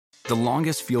The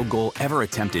longest field goal ever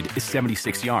attempted is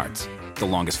 76 yards. The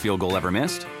longest field goal ever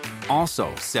missed?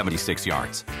 Also 76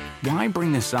 yards. Why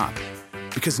bring this up?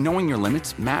 Because knowing your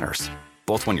limits matters,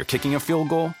 both when you're kicking a field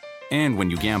goal and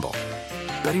when you gamble.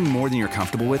 Betting more than you're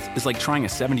comfortable with is like trying a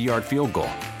 70-yard field goal.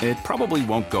 It probably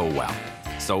won't go well.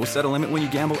 So set a limit when you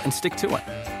gamble and stick to it.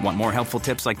 Want more helpful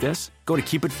tips like this? Go to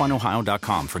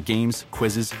keepitfunohio.com for games,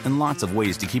 quizzes, and lots of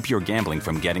ways to keep your gambling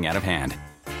from getting out of hand.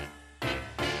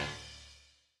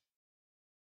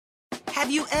 Have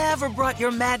you ever brought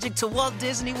your magic to Walt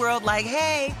Disney World like,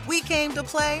 hey, we came to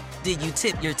play? Did you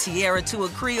tip your tiara to a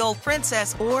Creole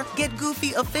princess or get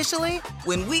goofy officially?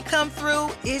 When we come through,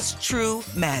 it's true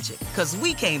magic, because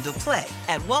we came to play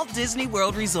at Walt Disney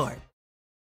World Resort.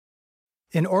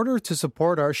 In order to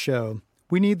support our show,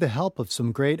 we need the help of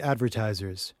some great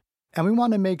advertisers. And we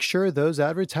want to make sure those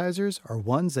advertisers are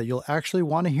ones that you'll actually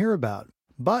want to hear about.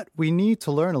 But we need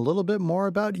to learn a little bit more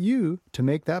about you to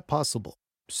make that possible.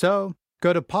 So,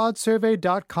 go to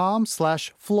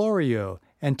podsurvey.com/Florio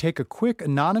and take a quick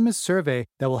anonymous survey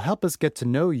that will help us get to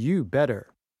know you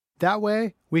better. That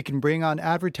way, we can bring on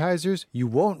advertisers you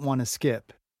won't want to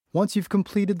skip. Once you've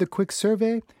completed the quick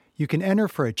survey, you can enter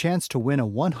for a chance to win a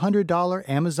 $100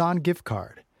 Amazon gift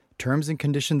card. Terms and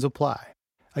conditions apply.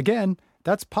 Again,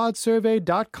 that's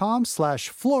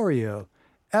podsurvey.com/Florio,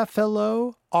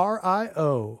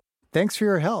 Florio. Thanks for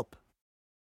your help.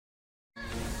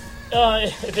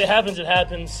 If it happens, it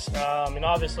happens.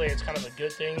 Obviously, it's kind of a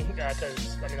good thing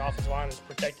because, offensive line is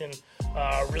protecting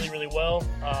really, really well.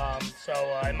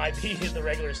 It might be the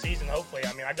regular season, hopefully.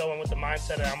 I go in with the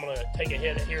mindset that I'm going to take a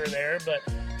hit here or there, but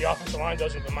the offensive line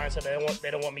goes with the mindset they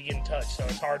don't want me getting touched. So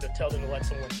it's hard to tell them to let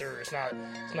someone through. It's not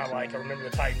like I remember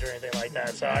the Titans or anything like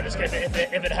that. So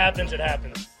if it happens, it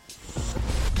happens.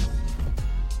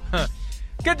 Huh.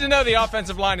 Good to know the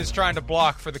offensive line is trying to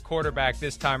block for the quarterback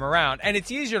this time around. And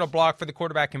it's easier to block for the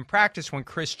quarterback in practice when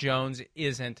Chris Jones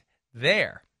isn't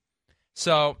there.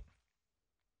 So,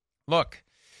 look,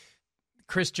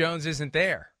 Chris Jones isn't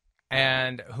there.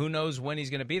 And who knows when he's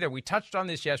going to be there. We touched on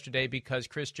this yesterday because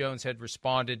Chris Jones had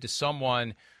responded to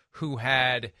someone who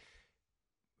had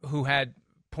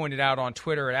pointed out on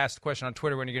Twitter and asked the question on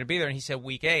Twitter when you're going to be there. And he said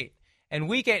week 8. And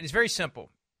week 8 is very simple.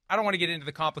 I don't want to get into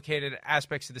the complicated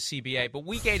aspects of the CBA, but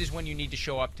week 8 is when you need to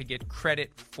show up to get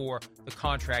credit for the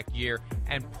contract year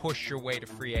and push your way to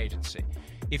free agency.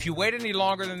 If you wait any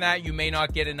longer than that, you may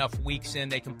not get enough weeks in.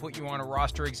 They can put you on a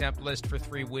roster exempt list for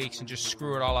 3 weeks and just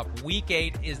screw it all up. Week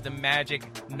 8 is the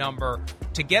magic number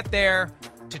to get there,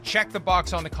 to check the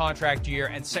box on the contract year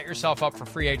and set yourself up for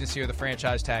free agency or the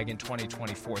franchise tag in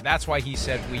 2024. That's why he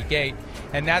said week 8,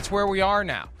 and that's where we are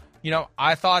now.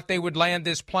 I thought they would land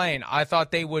this plane. I thought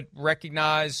they would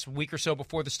recognize a week or so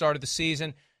before the start of the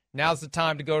season, now's the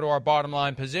time to go to our bottom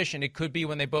line position. It could be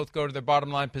when they both go to their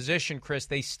bottom line position, Chris,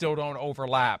 they still don't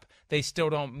overlap. They still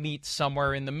don't meet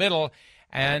somewhere in the middle.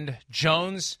 And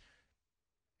Jones,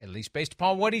 at least based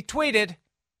upon what he tweeted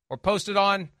or posted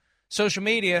on social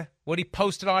media, what he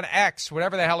posted on X,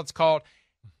 whatever the hell it's called,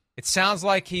 it sounds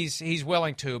like he's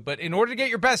willing to. But in order to get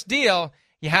your best deal,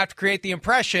 you have to create the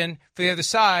impression for the other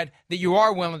side that you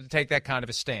are willing to take that kind of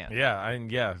a stand.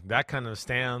 Yeah, that kind of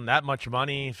stand, that much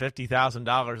money,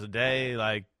 $50,000 a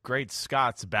day, great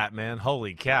Scots, Batman,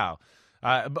 holy cow.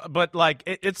 But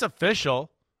it's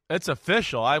official. It's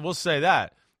official, I will say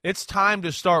that. It's time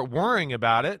to start worrying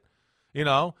about it.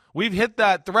 We've hit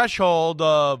that threshold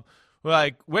of,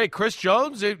 wait, Chris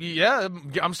Jones? Yeah,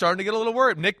 I'm starting to get a little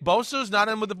worried. Nick Bosa's not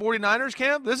in with the 49ers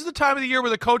camp? This is the time of the year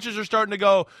where the coaches are starting to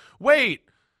go, wait,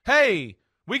 hey,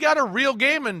 we got a real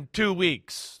game in 2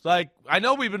 weeks. I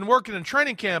know we've been working in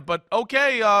training camp, but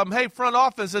okay, hey, front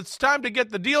office, it's time to get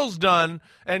the deals done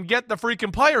and get the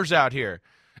freaking players out here.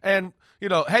 And,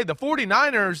 hey, the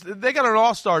 49ers, they got an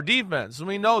all-star defense, and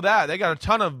we know that. They got a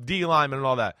ton of D linemen and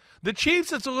all that. The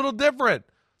Chiefs, it's a little different.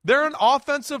 They're an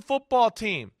offensive football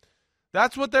team.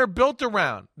 That's what they're built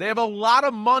around. They have a lot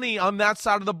of money on that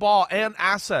side of the ball and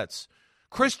assets.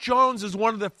 Chris Jones is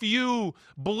one of the few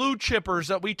blue chippers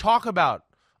that we talk about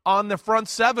on the front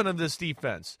seven of this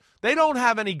defense. They don't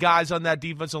have any guys on that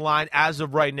defensive line as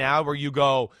of right now where you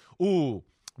go, ooh,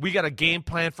 we got a game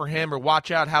plan for him or watch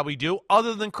out how we do,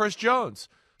 other than Chris Jones.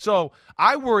 So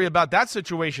I worry about that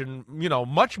situation,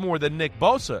 much more than Nick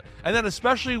Bosa. And then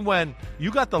especially when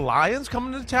you got the Lions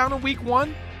coming to town in week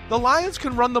 1, the Lions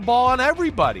can run the ball on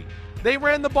everybody. They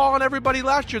ran the ball on everybody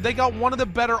last year. They got one of the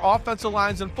better offensive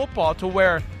lines in football to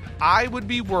where I would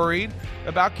be worried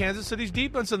about Kansas City's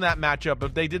defense in that matchup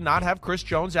if they did not have Chris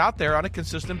Jones out there on a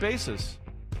consistent basis.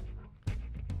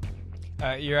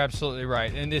 You're absolutely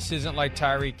right. And this isn't like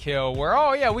Tyreek Hill where,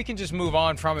 oh, yeah, we can just move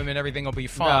on from him and everything will be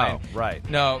fine. No, right.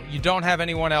 No, you don't have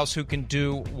anyone else who can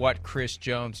do what Chris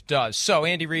Jones does. So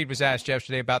Andy Reid was asked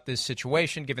yesterday about this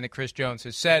situation, given that Chris Jones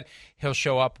has said he'll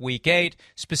show up Week 8.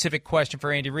 Specific question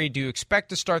for Andy Reid, do you expect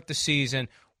to start the season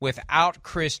without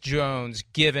Chris Jones,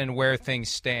 given where things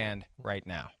stand right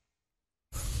now?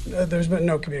 There's been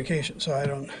no communication, so I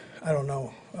don't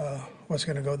know what's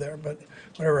going to go there. But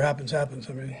whatever happens, happens.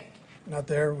 I mean, not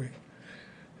there.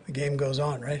 The game goes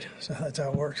on, right? So that's how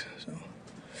it works. So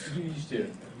you used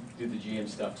to do the GM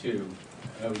stuff too.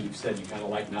 I know you've said you kind of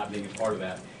like not being a part of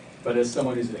that. But as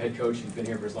someone who's a head coach and been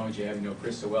here for as long as you have, you know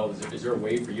Chris so well, is there a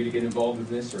way for you to get involved with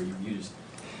this, or you just?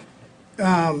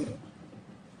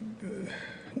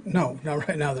 No, not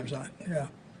right now. There's not. Yeah.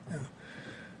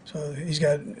 So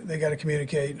they got to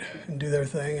communicate and do their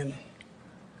thing, and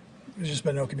there's just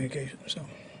been no communication. So.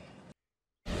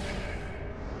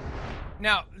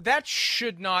 Now, that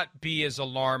should not be as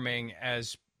alarming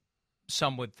as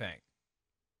some would think,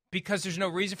 because there's no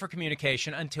reason for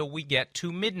communication until we get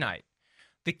to midnight.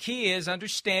 The key is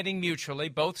understanding mutually,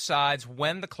 both sides,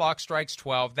 when the clock strikes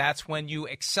 12, that's when you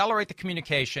accelerate the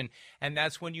communication, and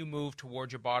that's when you move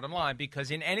towards your bottom line. Because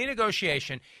in any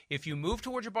negotiation, if you move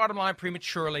towards your bottom line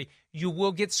prematurely, you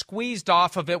will get squeezed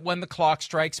off of it when the clock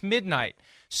strikes midnight.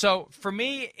 So for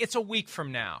me, it's a week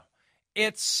from now.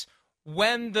 It's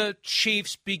when the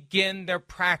Chiefs begin their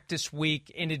practice week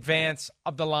in advance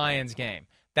of the Lions game.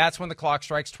 That's when the clock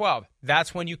strikes 12.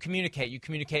 That's when you communicate. You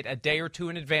communicate a day or two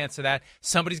in advance of that.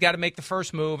 Somebody's got to make the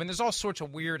first move, and there's all sorts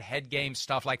of weird head game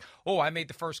stuff like, oh, I made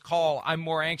the first call. I'm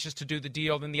more anxious to do the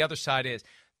deal than the other side is.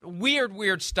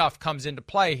 Weird stuff comes into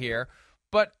play here.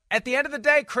 But at the end of the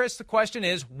day, Chris, the question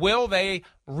is, will they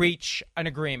reach an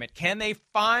agreement? Can they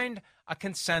find a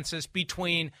consensus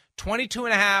between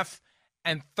 22.5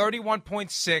 and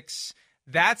 31.6?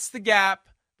 That's the gap.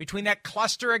 Between that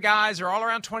cluster of guys, they're all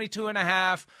around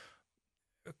 22.5.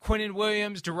 Quinnen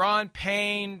Williams, Daron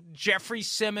Payne, Jeffrey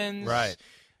Simmons. Right.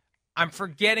 I'm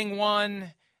forgetting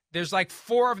one. There's like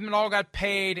 4 of them that all got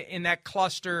paid in that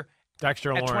cluster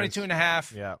Dexter at Lawrence.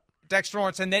 22.5. Yeah. Dexter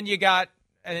Lawrence, and then you got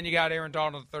Aaron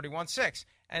Donald at 31.6.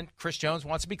 And Chris Jones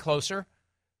wants to be closer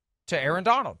to Aaron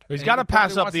Donald. He's got to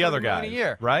pass up the other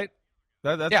guys, right?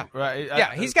 That's yeah, right.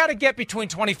 Yeah, he's got to get between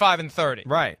 25 and 30.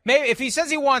 Right. Maybe if he says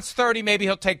he wants 30, maybe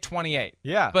he'll take 28.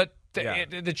 Yeah. But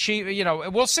the Chief,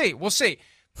 we'll see. We'll see.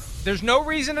 There's no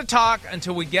reason to talk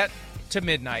until we get to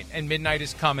midnight, and midnight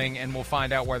is coming, and we'll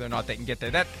find out whether or not they can get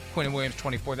there. That Quinnen Williams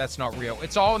 24, that's not real.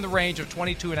 It's all in the range of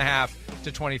 22.5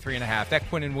 to 23.5. That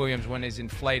Quinnen Williams one is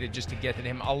inflated just to get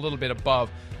him a little bit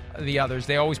above the others.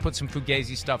 They always put some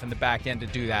Fugazi stuff in the back end to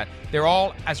do that. They're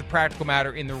all, as a practical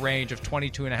matter, in the range of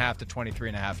 22.5 to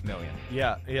 23.5 million.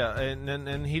 Yeah,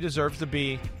 and he deserves to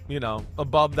be,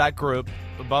 above that group,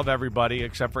 above everybody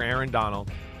except for Aaron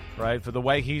Donald, right? For the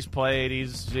way he's played,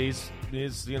 he's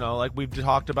like we've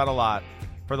talked about a lot.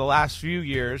 For the last few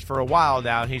years, for a while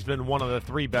now, he's been one of the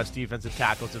 3 best defensive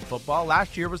tackles in football.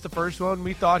 Last year was the first one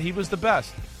we thought he was the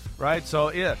best, right?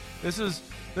 So yeah, this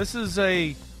is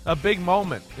a big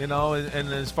moment, and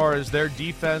as far as their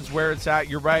defense, where it's at,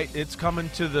 you're right. It's coming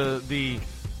to the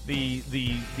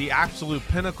absolute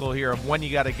pinnacle here of when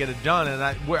you got to get it done. And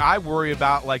I worry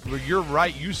about, like, where you're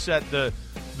right. You set the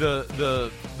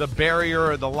barrier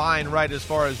or the line right as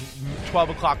far as 12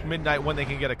 o'clock midnight when they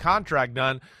can get a contract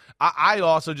done. I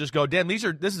also just go, damn, this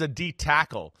is a D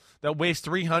tackle that weighs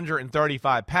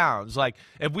 335 pounds. Like,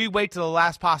 if we wait to the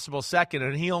last possible second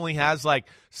and he only has like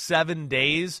 7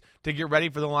 days to get ready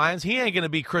for the Lions, he ain't going to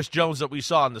be Chris Jones that we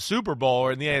saw in the Super Bowl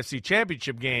or in the AFC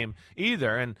Championship game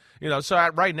either. And, so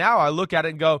right now I look at it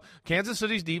and go, Kansas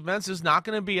City's defense is not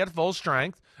going to be at full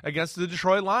strength against the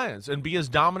Detroit Lions and be as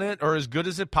dominant or as good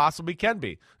as it possibly can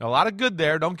be. A lot of good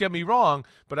there, don't get me wrong,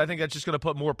 but I think that's just going to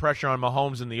put more pressure on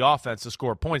Mahomes and the offense to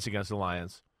score points against the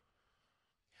Lions.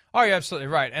 Oh, you're absolutely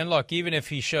right. And look, even if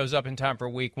he shows up in time for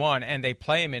week 1 and they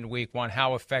play him in week 1,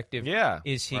 how effective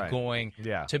is he going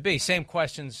to be? Same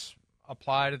questions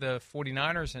apply to the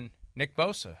 49ers and Nick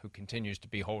Bosa, who continues to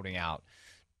be holding out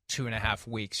 2.5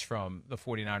 weeks from the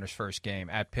 49ers' first game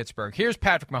at Pittsburgh. Here's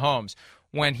Patrick Mahomes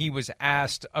when he was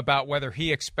asked about whether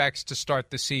he expects to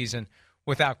start the season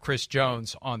without Chris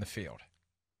Jones on the field.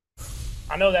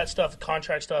 I know that stuff,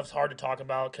 contract stuff, is hard to talk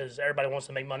about because everybody wants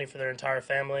to make money for their entire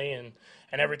family and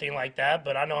everything like that.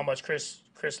 But I know how much Chris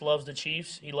loves the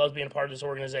Chiefs. He loves being a part of this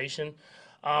organization.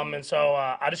 And so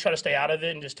I just try to stay out of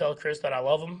it and just tell Chris that I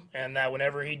love him and that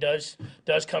whenever he does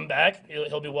come back,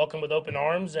 he'll be welcomed with open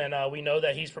arms. And we know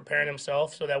that he's preparing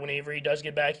himself so that whenever he does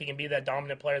get back, he can be that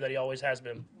dominant player that he always has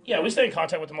been. Yeah, we stay in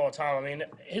contact with him all the time. I mean,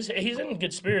 he's in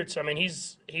good spirits. I mean,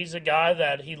 he's a guy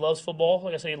that he loves football.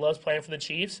 Like I said, he loves playing for the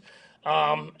Chiefs.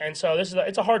 And so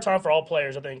it's a hard time for all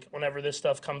players, I think, whenever this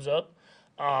stuff comes up.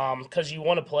 Because you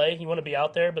want to play, you want to be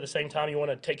out there, but at the same time you want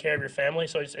to take care of your family.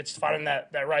 So it's finding that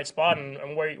right spot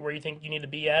and where you think you need to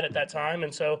be at that time.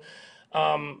 And so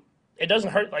it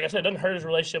doesn't hurt. Like I said, it doesn't hurt his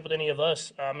relationship with any of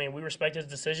us. I mean, we respect his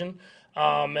decision,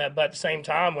 but at the same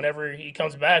time, whenever he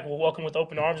comes back, we'll welcome with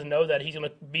open arms and know that he's going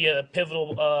to be a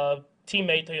pivotal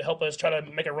teammate to help us try to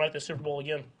make a run at the Super Bowl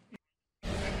again.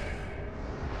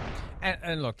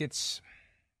 And look, it's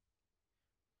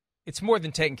more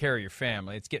than taking care of your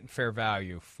family. It's getting fair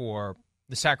value for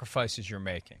the sacrifices you're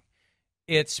making.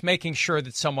 It's making sure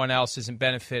that someone else isn't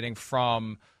benefiting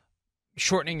from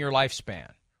shortening your lifespan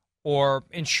or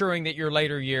ensuring that your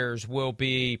later years will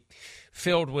be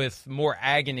filled with more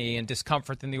agony and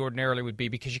discomfort than they ordinarily would be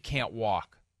because you can't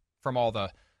walk from all the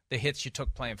hits you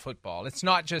took playing football. It's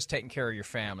not just taking care of your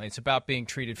family. It's about being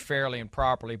treated fairly and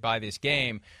properly by this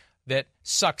game that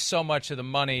sucks so much of the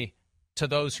money to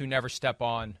those who never step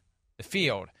on the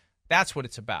field. That's what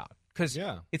it's about. Because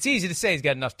it's easy to say he's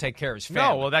got enough to take care of his family.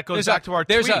 No, well, that goes back to our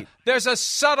tweet. There's a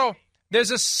subtle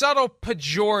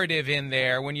pejorative in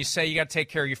there when you say you got to take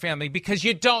care of your family because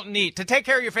you don't need to take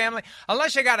care of your family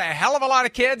unless you got a hell of a lot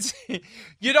of kids.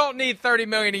 You don't need $30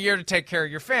 million a year to take care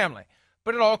of your family.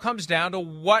 But it all comes down to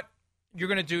what you're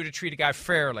going to do to treat a guy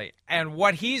fairly and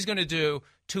what he's going to do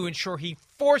to ensure he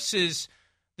forces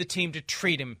the team to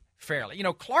treat him fairly. You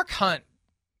know, Clark Hunt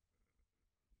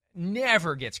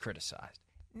never gets criticized.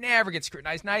 Never gets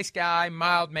scrutinized. Nice guy,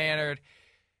 mild-mannered.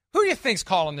 Who do you think's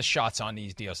calling the shots on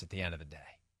these deals at the end of the day?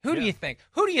 Who do you think?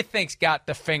 Who do you think's got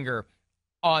the finger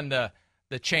on the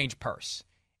change purse?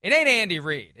 It ain't Andy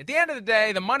Reid. At the end of the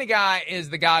day, the money guy is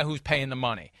the guy who's paying the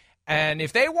money. And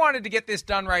if they wanted to get this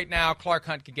done right now, Clark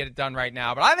Hunt could get it done right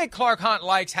now. But I think Clark Hunt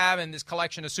likes having this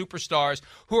collection of superstars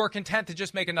who are content to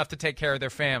just make enough to take care of their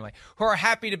family, who are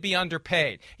happy to be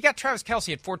underpaid. You got Travis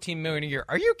Kelce at $14 million a year.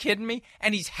 Are you kidding me?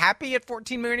 And he's happy at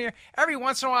 $14 million a year? Every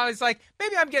once in a while, he's like,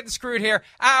 maybe I'm getting screwed here.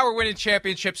 We're winning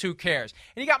championships. Who cares?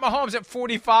 And you got Mahomes at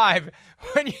 45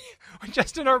 when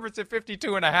Justin Herbert's at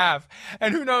 52.5,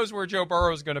 and who knows where Joe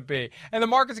Burrow is going to be. And the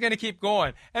market's going to keep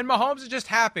going. And Mahomes is just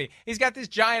happy. He's got this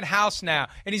giant house now,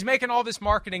 and he's making all this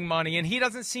marketing money, and he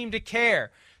doesn't seem to care.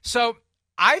 So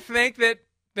I think that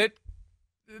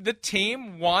the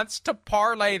team wants to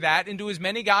parlay that into as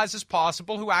many guys as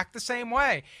possible who act the same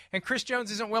way. And Chris Jones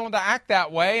isn't willing to act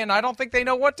that way, and I don't think they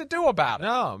know what to do about it.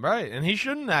 No, right, and he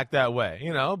shouldn't act that way.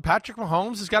 You know, Patrick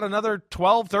Mahomes has got another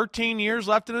 12, 13 years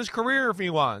left in his career if he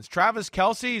wants. Travis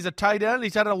Kelce, he's a tight end.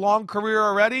 He's had a long career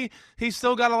already. He's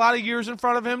still got a lot of years in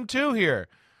front of him too here,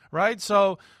 right?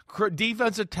 So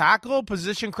defensive tackle,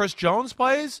 position Chris Jones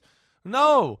plays?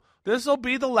 No, this will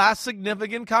be the last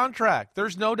significant contract.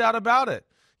 There's no doubt about it.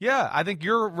 Yeah, I think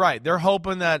you're right. They're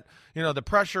hoping that, you know, the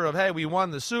pressure of, hey, we won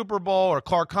the Super Bowl, or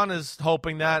Clark Hunt is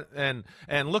hoping that, and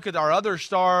look at our other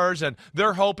stars, and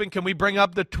they're hoping, can we bring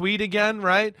up the tweet again,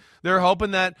 right? They're hoping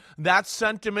that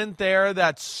sentiment there,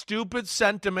 that stupid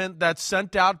sentiment that's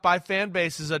sent out by fan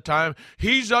bases at times,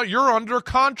 you're under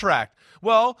contract.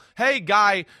 Well, hey,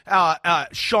 guy,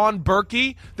 Sean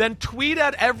Berkey, then tweet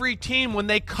at every team when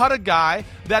they cut a guy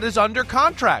that is under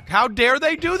contract. How dare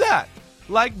they do that?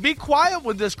 Like, be quiet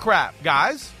with this crap,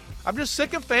 guys. I'm just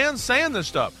sick of fans saying this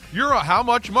stuff. How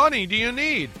much money do you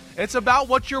need? It's about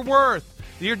what you're worth.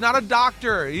 You're not a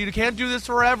doctor. You can't do this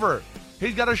forever.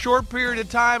 He's got a short period of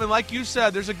time, and like you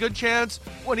said, there's a good chance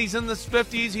when he's in his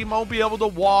 50s he won't be able to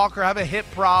walk or have a hip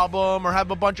problem or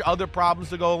have a bunch of other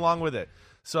problems to go along with it.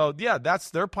 So, yeah,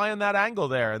 they're playing that angle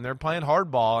there, and they're playing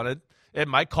hardball, and it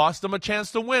might cost them a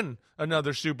chance to win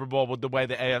another Super Bowl with the way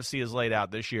the AFC is laid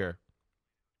out this year.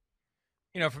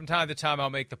 You know, from time to time, I'll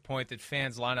make the point that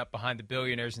fans line up behind the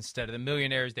billionaires instead of the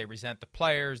millionaires. They resent the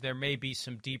players. There may be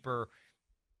some deeper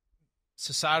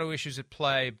societal issues at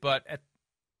play, but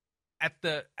at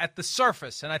the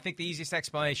surface, and I think the easiest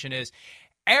explanation is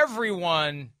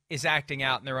everyone is acting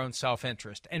out in their own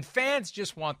self-interest, and fans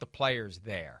just want the players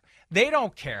there. They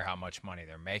don't care how much money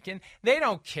they're making. They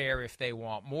don't care if they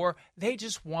want more. They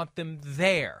just want them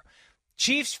there.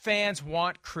 Chiefs fans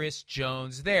want Chris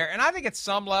Jones there, and I think at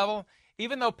some level,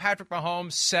 even though Patrick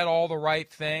Mahomes said all the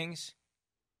right things,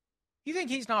 You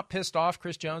think he's not pissed off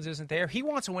Chris Jones isn't there? He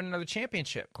wants to win another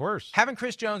championship. Of course. Having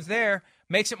Chris Jones there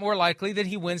makes it more likely that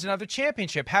he wins another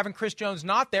championship. Having Chris Jones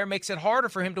not there makes it harder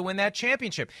for him to win that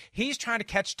championship. He's trying to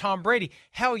catch Tom Brady.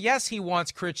 Hell yes, he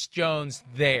wants Chris Jones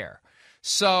there.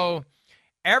 So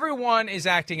everyone is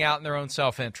acting out in their own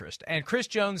self-interest. And Chris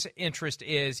Jones' interest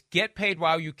is get paid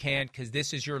while you can because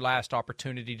this is your last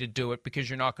opportunity to do it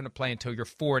because you're not going to play until you're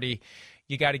 40.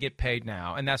 You got to get paid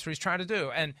now. And that's what he's trying to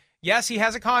do. And yes, he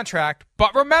has a contract,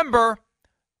 but remember,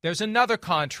 there's another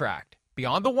contract.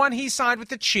 Beyond the one he signed with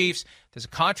the Chiefs, there's a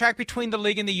contract between the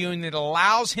league and the union that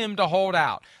allows him to hold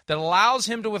out, that allows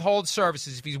him to withhold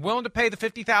services. If he's willing to pay the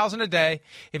 $50,000 a day,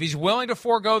 if he's willing to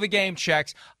forego the game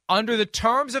checks, under the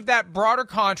terms of that broader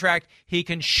contract, he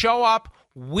can show up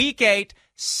week 8,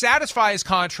 satisfy his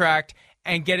contract,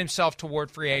 and get himself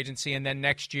toward free agency. And then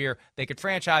next year, they could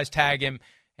franchise tag him,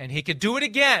 and he could do it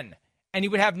again, and he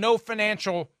would have no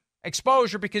financial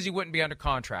exposure because he wouldn't be under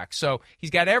contract. So he's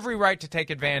got every right to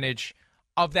take advantage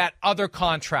of that other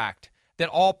contract that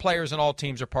all players and all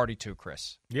teams are party to,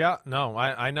 Chris. Yeah, no,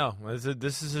 I know.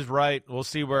 This is his right. We'll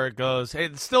see where it goes. Hey,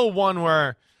 it's still one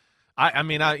where,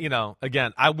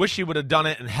 again, I wish he would have done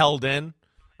it and held in.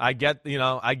 I get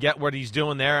what he's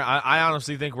doing there. I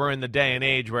honestly think we're in the day and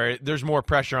age where there's more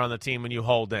pressure on the team when you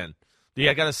hold in.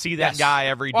 You got to see that guy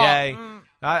every day.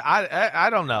 I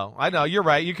don't know. I know you're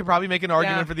right. You could probably make an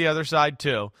argument for the other side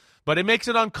too, but it makes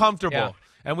it uncomfortable. Yeah.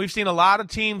 And we've seen a lot of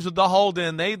teams with the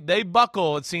hold-in. They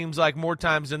buckle, it seems like, more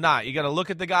times than not. You got to look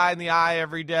at the guy in the eye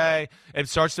every day. It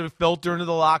starts to filter into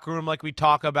the locker room like we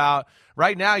talk about.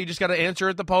 Right now, you just got to answer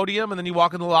at the podium, and then you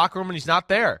walk in the locker room, and he's not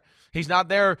there. He's not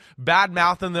there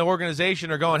bad-mouthing the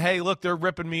organization or going, hey, look, they're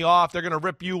ripping me off. They're going to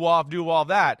rip you off, do all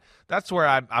that. That's where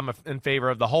I'm in favor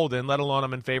of the hold-in, let alone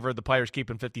I'm in favor of the players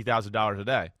keeping $50,000 a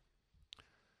day.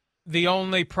 The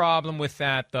only problem with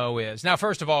that, though, is now,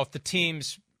 first of all, if the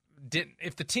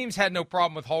teams had no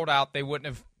problem with holdout, they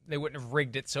wouldn't have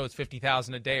rigged it so it's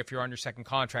 $50,000 a day if you're on your second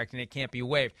contract and it can't be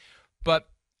waived. But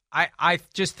I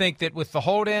just think that with the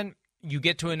hold-in, you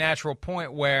get to a natural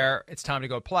point where it's time to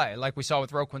go play, like we saw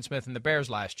with Roquan Smith and the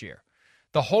Bears last year.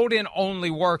 The hold-in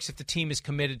only works if the team is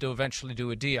committed to eventually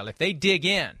do a deal. If they dig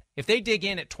in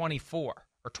at 24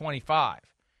 or 25,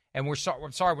 and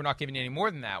I'm sorry we're not giving you any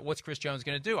more than that, what's Chris Jones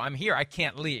going to do? I'm here. I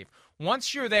can't leave.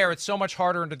 Once you're there, it's so much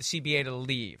harder under the CBA to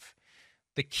leave.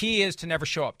 The key is to never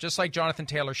show up, just like Jonathan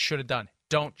Taylor should have done.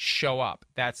 Don't show up.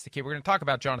 That's the key. We're going to talk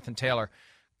about Jonathan Taylor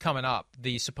coming up,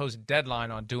 the supposed deadline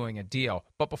on doing a deal.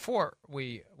 But before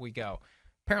we go,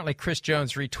 apparently Chris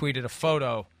Jones retweeted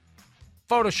a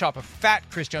Photoshop of fat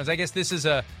Chris Jones. I guess this is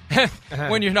a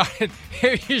when you're not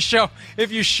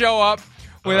if you show up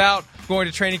without going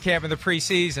to training camp in the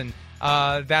preseason.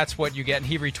 That's what you get, and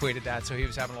he retweeted that, so he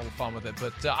was having a little fun with it.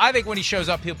 But I think when he shows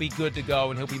up, he'll be good to go,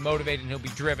 and he'll be motivated, and he'll be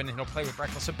driven, and he'll play with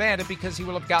reckless abandon because he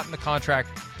will have gotten the contract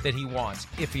that he wants,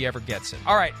 if he ever gets it.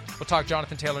 All right, we'll talk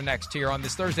Jonathan Taylor next here on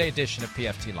this Thursday edition of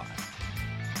PFT Live.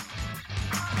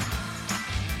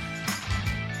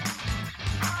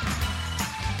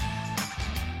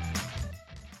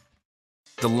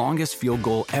 The longest field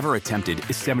goal ever attempted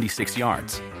is 76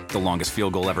 yards. The longest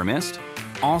field goal ever missed?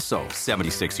 Also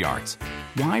 76 yards.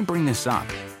 Why bring this up?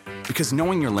 Because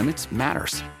knowing your limits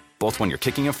matters, both when you're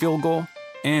kicking a field goal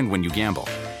and when you gamble.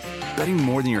 Betting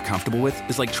more than you're comfortable with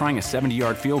is like trying a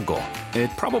 70-yard field goal.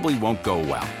 It probably won't go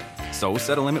well. So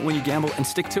set a limit when you gamble and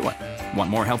stick to it. Want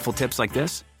more helpful tips like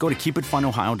this? Go to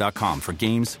keepitfunohio.com for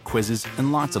games, quizzes,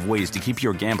 and lots of ways to keep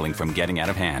your gambling from getting out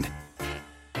of hand.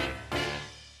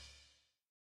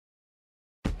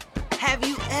 Have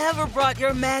you ever brought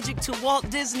your magic to Walt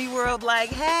Disney World like,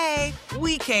 hey,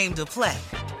 we came to play?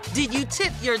 Did you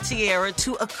tip your tiara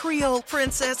to a Creole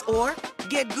princess or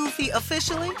get goofy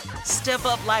officially? Step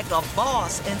up like a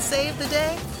boss and save the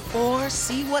day? Or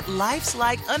see what life's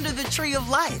like under the tree of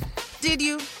life? Did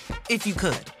you? If you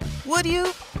could. Would you?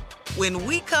 When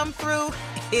we come through,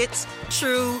 it's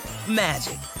true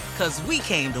magic. 'Cause we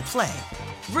came to play.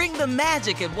 Bring the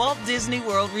magic at Walt Disney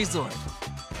World Resort.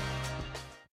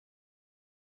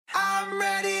 I'm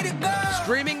ready to go.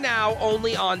 Streaming now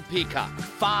only on Peacock.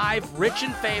 5 rich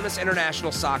and famous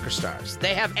international soccer stars.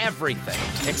 They have everything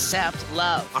except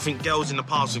love. I think girls in the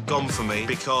past have gone for me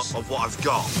because of what I've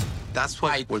got. That's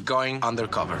why we're going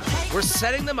undercover. We're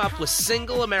setting them up with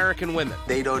single American women.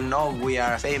 They don't know we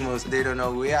are famous. They don't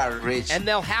know we are rich. And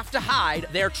they'll have to hide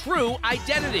their true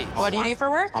identity. What do you do for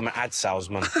work? I'm an ad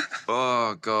salesman.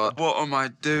 Oh, God. What am I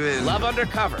doing? Love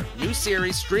Undercover. New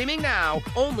series streaming now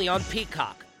only on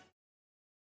Peacock.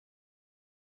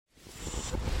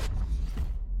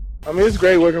 I mean, it's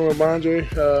great working with Mondre.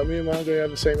 Me and Mondre have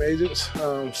the same agents,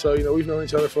 so we've known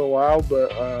each other for a while.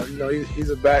 But he's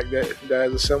a back that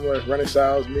has a similar running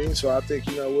style as me. So I think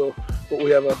we'll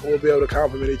be able to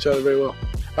complement each other very well.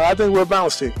 I think we're a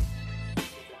balanced team.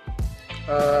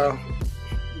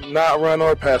 Not run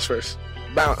or pass first.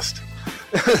 Balanced.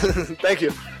 Thank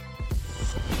you.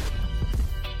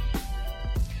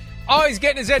 Oh, he's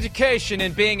getting his education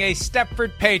in being a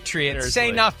Stepford Patriot. Seriously.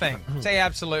 Say nothing. Say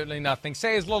absolutely nothing.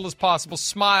 Say as little as possible.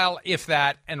 Smile, if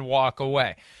that, and walk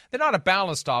away. They're not a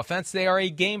balanced offense. They are a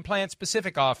game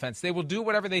plan-specific offense. They will do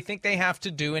whatever they think they have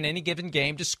to do in any given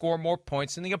game to score more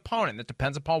points than the opponent. That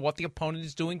depends upon what the opponent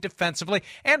is doing defensively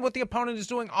and what the opponent is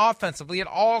doing offensively. It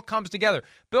all comes together.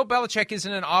 Bill Belichick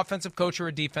isn't an offensive coach or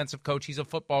a defensive coach. He's a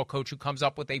football coach who comes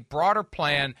up with a broader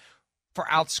plan for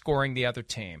outscoring the other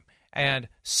team. And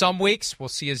some weeks we'll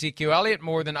see Ezekiel Elliott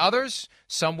more than others.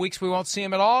 Some weeks we won't see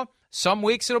him at all. Some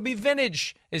weeks it'll be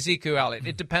vintage Ezekiel Elliott.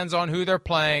 It depends on who they're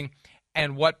playing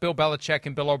and what Bill Belichick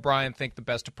and Bill O'Brien think the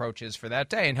best approach is for that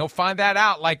day. And he'll find that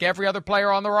out like every other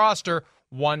player on the roster,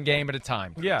 one game at a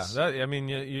time. Chris. Yeah,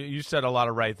 you said a lot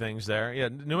of right things there. Yeah,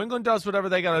 New England does whatever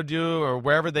they got to do or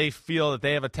wherever they feel that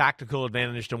they have a tactical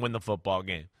advantage to win the football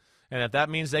game. And if that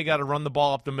means they got to run the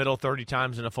ball up the middle 30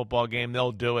 times in a football game,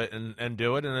 they'll do it and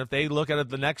do it. And if they look at it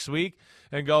the next week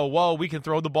and go, whoa, we can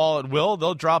throw the ball at will,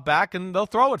 they'll drop back and they'll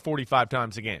throw it 45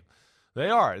 times a game. They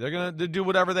are. They're going to do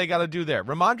whatever they got to do there.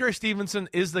 Ramondre Stevenson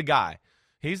is the guy.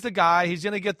 He's the guy. He's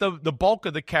going to get the bulk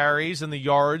of the carries and the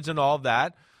yards and all of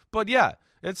that. But, yeah,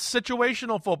 it's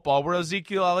situational football where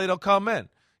Ezekiel Elliott will come in.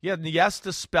 Yeah, yes,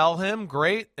 to spell him,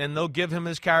 great, and they'll give him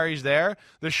his carries there.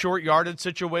 The short yardage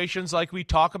situations like we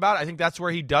talk about, I think that's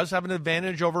where he does have an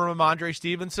advantage over Ramondre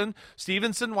Stevenson.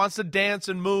 Stevenson wants to dance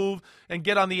and move and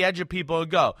get on the edge of people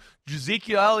and go.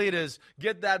 Ezekiel Elliott is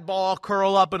get that ball,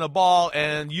 curl up in a ball,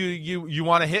 and you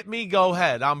want to hit me? Go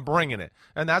ahead. I'm bringing it.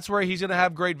 And that's where he's going to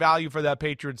have great value for that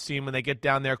Patriots team when they get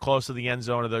down there close to the end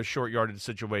zone of those short yardage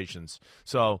situations.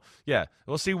 So, yeah,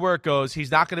 we'll see where it goes.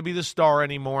 He's not going to be the star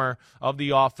anymore of the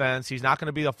offense. He's not going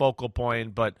to be the focal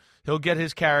point, but he'll get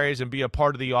his carries and be a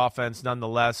part of the offense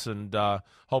nonetheless, and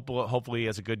hopefully he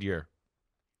has a good year.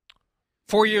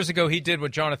 4 years ago, he did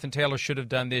what Jonathan Taylor should have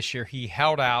done this year. He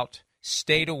held out,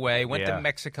 stayed away, went to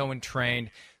Mexico and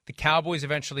trained. The Cowboys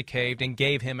eventually caved and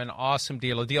gave him an awesome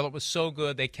deal, a deal that was so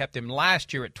good they kept him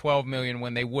last year at $12 million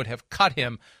when they would have cut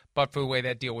him, but for the way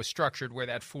that deal was structured, where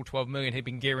that full $12 million had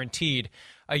been guaranteed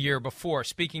a year before.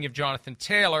 Speaking of Jonathan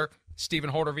Taylor, Stephen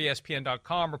Holder of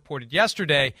ESPN.com reported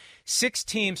yesterday 6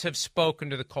 teams have spoken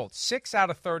to the Colts. 6 out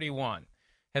of 31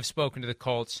 have spoken to the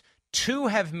Colts. 2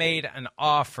 have made an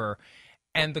offer.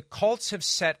 And the Colts have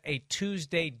set a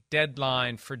Tuesday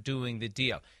deadline for doing the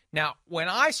deal. Now, when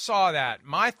I saw that,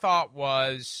 my thought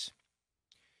was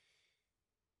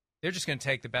they're just going to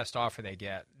take the best offer they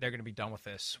get. They're going to be done with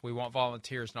this. We want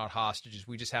volunteers, not hostages.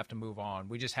 We just have to move on.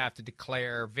 We just have to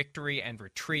declare victory and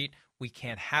retreat. We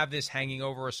can't have this hanging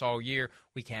over us all year.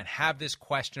 We can't have this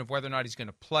question of whether or not he's going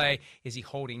to play. Is he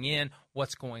holding in?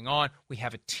 What's going on? We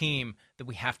have a team that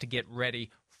we have to get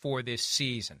ready for this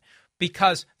season.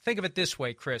 Because think of it this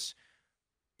way, Chris.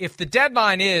 If the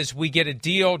deadline is we get a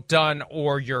deal done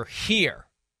or you're here,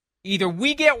 either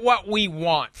we get what we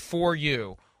want for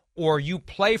you or you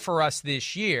play for us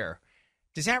this year,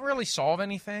 does that really solve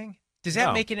anything? Does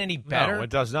that make it any better? No, it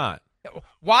does not.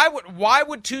 Why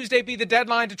would Tuesday be the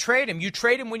deadline to trade him? You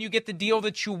trade him when you get the deal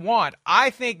that you want. I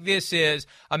think this is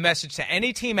a message to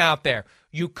any team out there.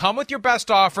 You come with your best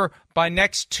offer by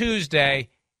next Tuesday,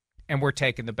 and we're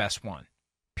taking the best one.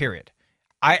 Period.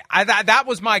 That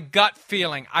was my gut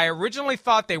feeling. I originally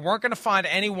thought they weren't going to find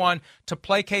anyone to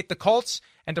placate the Colts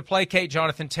and to placate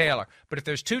Jonathan Taylor. But if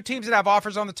there's 2 teams that have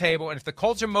offers on the table, and if the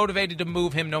Colts are motivated to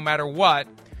move him no matter what,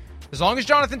 as long as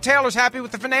Jonathan Taylor's happy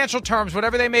with the financial terms,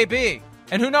 whatever they may be,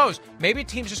 and who knows, maybe a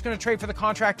team's just going to trade for the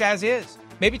contract as is.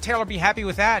 Maybe Taylor be happy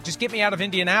with that. Just get me out of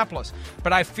Indianapolis.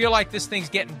 But I feel like this thing's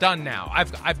getting done now.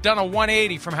 I've done a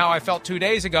 180 from how I felt 2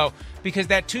 days ago because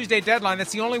that Tuesday deadline,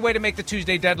 that's the only way to make the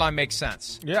Tuesday deadline make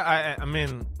sense. Yeah, I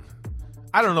mean,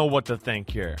 I don't know what to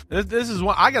think here. This is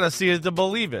what I got to see it to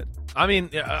believe it. I mean,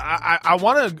 I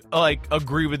want to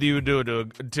agree with you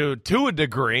to a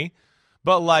degree,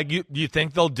 but you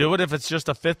think they'll do it if it's just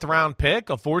a 5th round pick,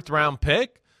 a 4th round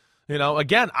pick?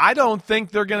 Again, I don't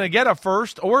think they're going to get a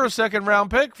 1st or a 2nd round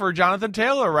pick for Jonathan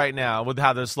Taylor right now with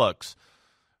how this looks,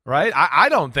 right? I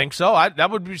don't think so.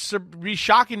 That would be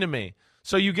shocking to me.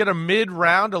 So you get a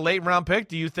mid-round, a late-round pick.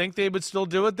 Do you think they would still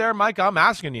do it there, Mike? I'm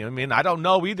asking you. I mean, I don't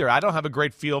know either. I don't have a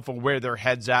great feel for where their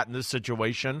head's at in this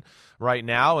situation right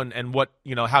now and what,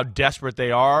 how desperate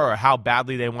they are or how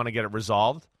badly they want to get it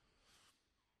resolved.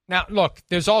 Now, look,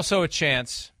 there's also a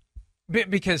chance,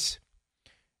 because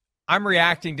I'm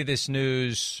reacting to this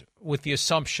news with the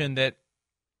assumption that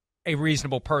a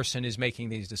reasonable person is making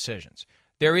these decisions.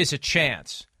 There is a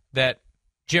chance that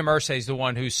Jim Irsay is the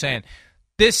one who's saying,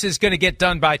 this is going to get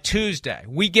done by Tuesday.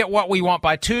 We get what we want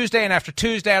by Tuesday, and after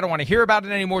Tuesday, I don't want to hear about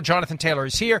it anymore. Jonathan Taylor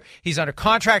is here. He's under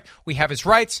contract. We have his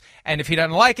rights, and if he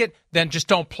doesn't like it, then just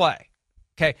don't play.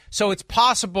 Okay, so it's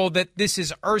possible that this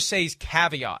is Irsay's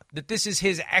caveat, that this is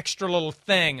his extra little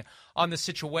thing on the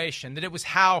situation, that it was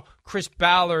how Chris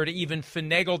Ballard even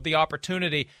finagled the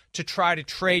opportunity to try to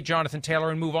trade Jonathan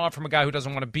Taylor and move on from a guy who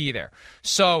doesn't want to be there.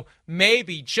 So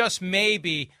maybe, just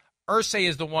maybe, Irsay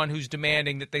is the one who's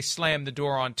demanding that they slam the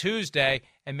door on Tuesday,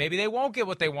 and maybe they won't get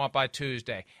what they want by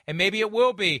Tuesday. And maybe it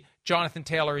will be Jonathan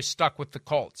Taylor is stuck with the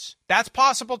Colts. That's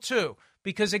possible too.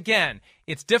 Because, again,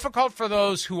 it's difficult for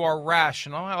those who are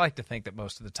rational, I like to think that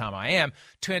most of the time I am,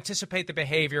 to anticipate the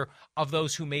behavior of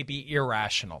those who may be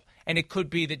irrational. And it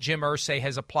could be that Jim Irsay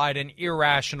has applied an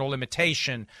irrational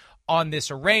limitation on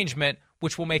this arrangement,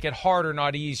 which will make it harder,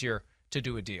 not easier, to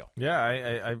do a deal.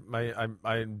 Yeah,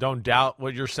 I don't doubt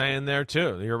what you're saying there,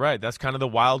 too. You're right. That's kind of the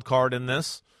wild card in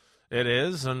this. It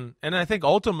is. And I think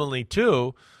ultimately,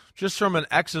 too, just from an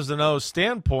X's and O's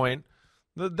standpoint,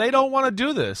 they don't want to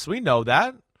do this. We know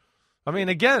that. I mean,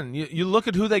 again, you look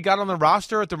at who they got on the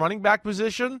roster at the running back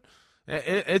position,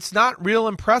 it's not real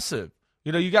impressive.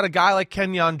 You know, you got a guy like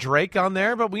Kenyon Drake on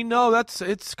there, but we know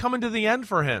it's coming to the end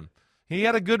for him. He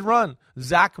had a good run.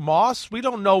 Zach Moss, we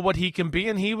don't know what he can be,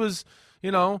 and he was,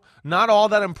 not all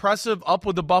that impressive up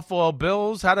with the Buffalo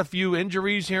Bills, had a few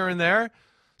injuries here and there.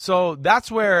 So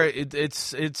that's where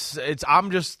it's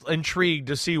I'm just intrigued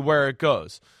to see where it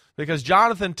goes. Because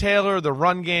Jonathan Taylor, the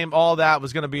run game, all that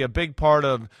was going to be a big part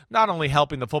of not only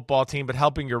helping the football team, but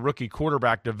helping your rookie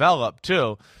quarterback develop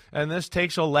too. And this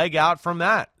takes a leg out from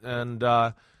that. And,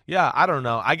 I don't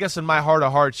know. I guess in my heart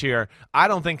of hearts here, I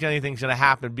don't think anything's going to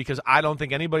happen because I don't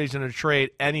think anybody's going to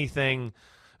trade anything,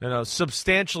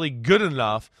 substantially good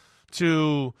enough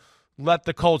to let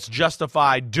the Colts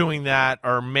justify doing that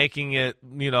or making it,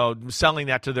 selling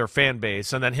that to their fan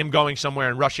base, and then him going somewhere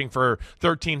and rushing for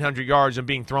 1,300 yards and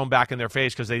being thrown back in their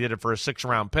face because they did it for a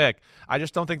 6th-round pick. I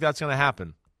just don't think that's going to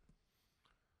happen.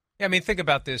 Yeah, I mean, think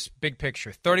about this big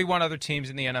picture. 31 other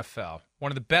teams in the NFL. One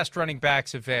of the best running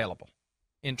backs available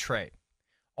in trade.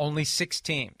 Only 6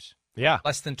 teams. Yeah.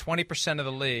 Less than 20% of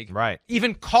the league. Right.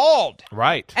 Even called.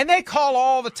 Right. And they call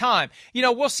all the time.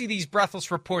 We'll see these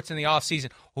breathless reports in the offseason.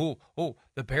 Oh,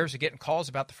 the Bears are getting calls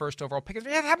about the first overall pick. It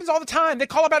happens all the time. They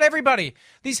call about everybody.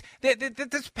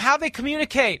 That's how they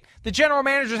communicate. The general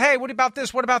managers, hey, what about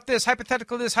this? What about this?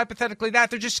 Hypothetically this, hypothetically that.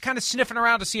 They're just kind of sniffing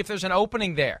around to see if there's an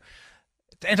opening there.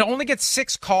 And to only get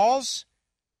 6 calls,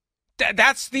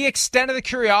 that's the extent of the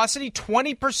curiosity.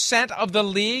 20% of the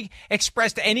league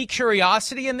expressed any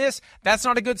curiosity in this. That's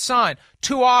not a good sign.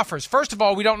 2 offers. First of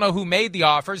all, we don't know who made the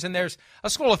offers, and there's a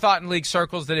school of thought in league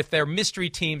circles that if they're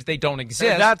mystery teams, they don't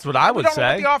exist. That's what I would say. We don't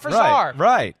know what the offers are.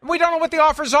 Right. We don't know what the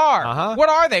offers are. Uh-huh. What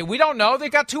are they? We don't know. They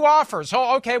got 2 offers.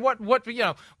 Oh, okay. What? We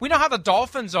know how the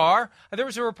Dolphins are. There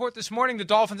was a report this morning. The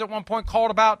Dolphins at one point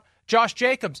called about Josh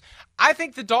Jacobs. I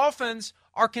think the Dolphins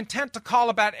are content to call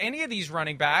about any of these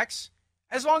running backs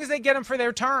as long as they get them for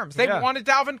their terms. They wanted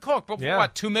Dalvin Cook, but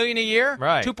what, $2 million a year?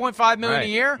 Right. $2.5 million a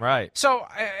year? Right. So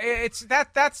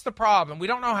that's the problem. We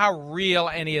don't know how real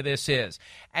any of this is.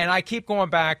 And I keep going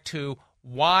back to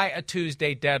why a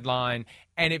Tuesday deadline,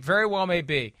 and it very well may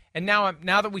be. And now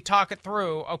that we talk it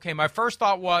through, okay, my first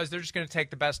thought was they're just going to take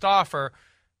the best offer.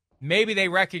 Maybe they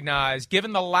recognize,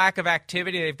 given the lack of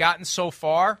activity they've gotten so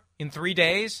far in 3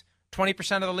 days,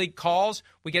 20% of the league calls,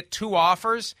 we get 2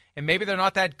 offers, and maybe they're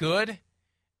not that good.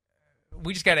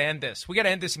 We just got to end this. We got to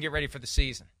end this and get ready for the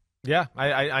season. Yeah,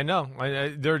 I know.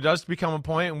 There does become a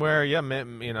point where,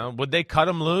 would they cut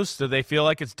him loose? Do they feel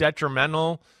like it's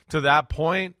detrimental to that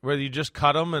point where you just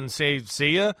cut him and say,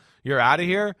 see ya, you're out of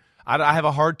here? I have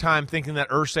a hard time thinking that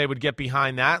Irsay would get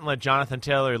behind that and let Jonathan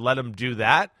Taylor let him do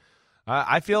that.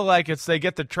 I feel like it's they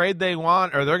get the trade they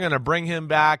want, or they're going to bring him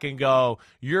back and go,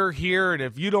 you're here, and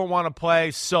if you don't want to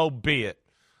play, so be it.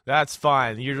 That's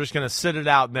fine. You're just going to sit it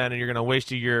out then, and you're going to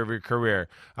waste a year of your career.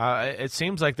 It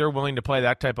seems like they're willing to play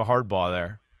that type of hardball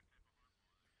there.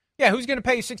 Yeah, who's going to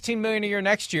pay you $16 million a year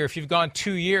next year if you've gone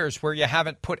 2 years where you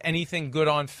haven't put anything good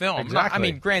on film? Exactly. I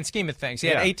mean, grand scheme of things. He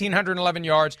had 1,811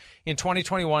 yards in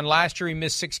 2021. Last year he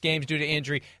missed 6 games due to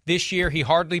injury. This year he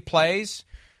hardly plays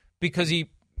because he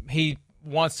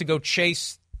wants to go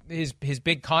chase his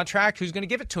big contract. Who's going to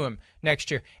give it to him next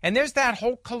year? And there's that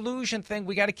whole collusion thing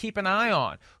we got to keep an eye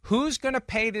on. Who's going to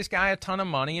pay this guy a ton of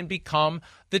money and become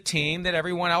the team that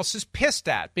everyone else is pissed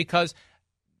at? Because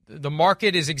the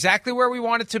market is exactly where we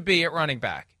want it to be at running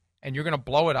back, and you're going to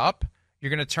blow it up. You're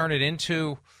going to turn it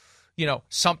into,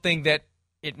 something that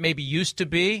it maybe used to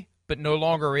be, but no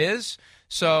longer is.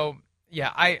 So,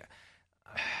 yeah,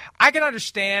 I can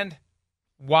understand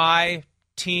why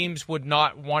teams would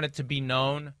not want it to be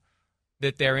known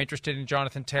that they're interested in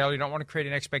Jonathan Taylor. You don't want to create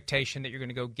an expectation that you're going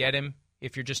to go get him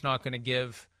if you're just not going to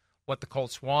give what the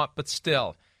Colts want. But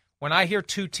still, when I hear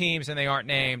 2 teams and they aren't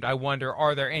named, I wonder,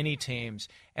 are there any teams?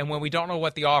 And when we don't know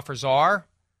what the offers are,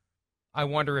 I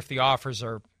wonder if the offers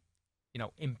are,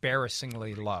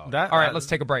 embarrassingly low. All right, let's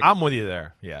take a break. I'm with you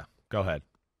there. Yeah, go ahead.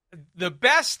 The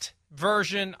best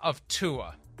version of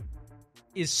Tua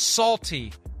is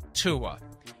salty Tua.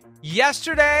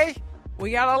 Yesterday,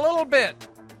 we got a little bit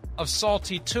of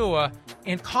salty Tua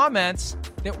in comments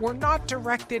that were not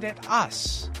directed at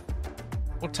us.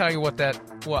 We'll tell you what that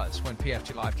was when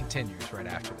PFT Live continues right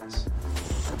after this.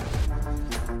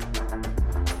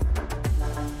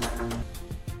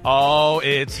 Oh,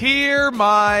 it's here,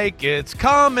 Mike. It's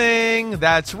coming.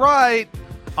 That's right.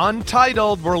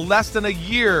 Untitled, we're less than a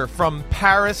year from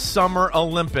Paris Summer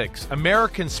Olympics.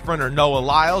 American sprinter Noah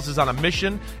Lyles is on a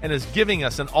mission and is giving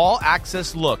us an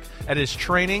all-access look at his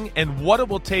training and what it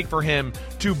will take for him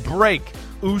to break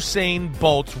Usain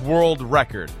Bolt's world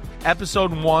record.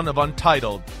 Episode 1 of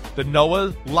Untitled, the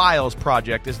Noah Lyles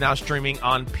Project, is now streaming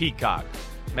on Peacock.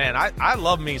 Man, I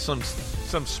love me some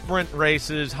sprint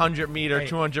races, 100-meter,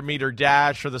 200-meter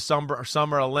dash for the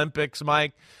Summer Olympics,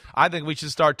 Mike. I think we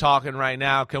should start talking right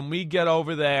now. Can we get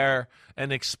over there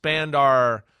and expand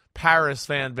our Paris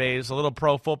fan base, a little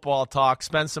pro football talk,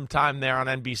 spend some time there on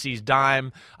NBC's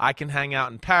dime? I can hang out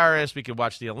in Paris. We can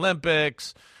watch the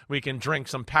Olympics. We can drink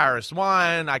some Paris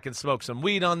wine. I can smoke some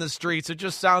weed on the streets. It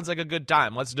just sounds like a good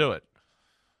time. Let's do it.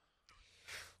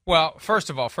 Well,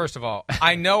 first of all,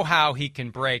 I know how he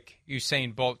can break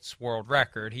Usain Bolt's world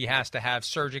record. He has to have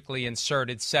surgically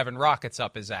inserted 7 rockets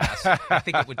up his ass. I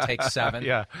think it would take 7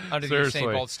 under seriously. the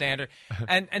Usain Bolt standard.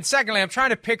 And secondly, I'm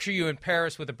trying to picture you in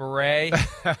Paris with a beret,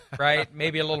 right?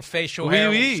 Maybe a little facial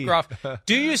hair, scruff.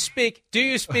 Do you speak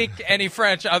any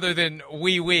French other than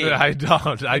oui? I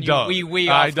don't. Oui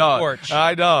off the porch.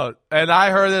 I don't. And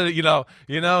I heard that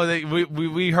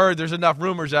we heard there's enough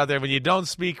rumors out there when you don't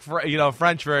speak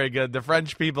French very good, the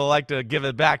French people like to give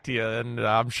it back to you, and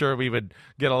I'm sure we would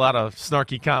get a lot of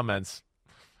snarky comments.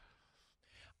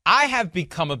 I have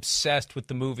become obsessed with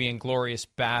the movie Inglourious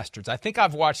Bastards. I think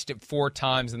I've watched it 4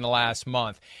 times in the last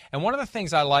month. And one of the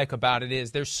things I like about it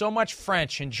is there's so much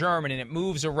French and German, and it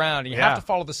moves around, and you have to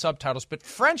follow the subtitles. But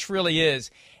French really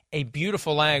is a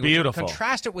beautiful language. Beautiful.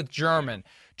 Contrast it with German.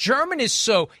 German is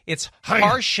it's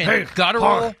harsh and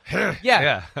guttural.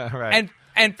 Right.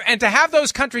 And to have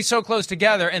those countries so close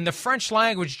together, and the French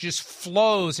language just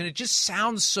flows, and it just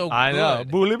sounds so good. I know.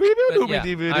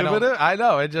 I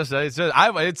know.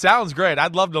 It sounds great.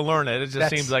 I'd love to learn it. It just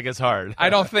seems like it's hard. I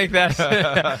don't think that's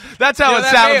that's how it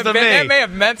sounds to me. That may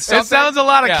have meant something. It sounds a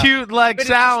lot of cute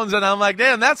sounds, and I'm like,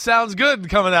 damn, that sounds good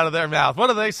coming out of their mouth. What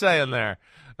are they saying there?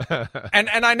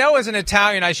 and I know as an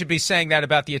Italian, I should be saying that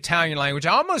about the Italian language.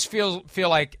 I almost feel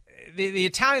like the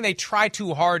Italian, they try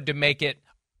too hard to make it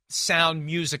sound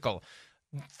musical.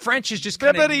 French is just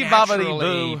kind of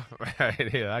naturally.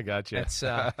 Right, yeah, I got you. It's,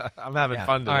 I'm having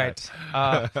fun tonight.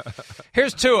 All right.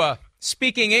 Here's Tua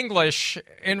speaking English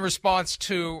in response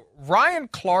to Ryan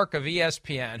Clark of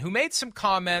ESPN, who made some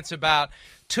comments about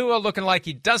Tua looking like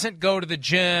he doesn't go to the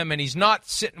gym and he's not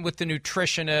sitting with the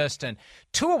nutritionist. And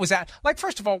Tua was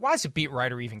first of all, why does a beat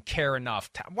writer even care enough?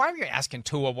 Why are you asking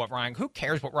Tua who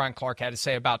cares what Ryan Clark had to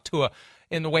say about Tua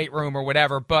in the weight room or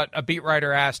whatever? But a beat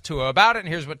writer asked Tua about it, and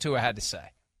here's what Tua had to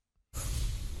say.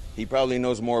 He probably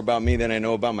knows more about me than I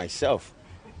know about myself.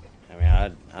 I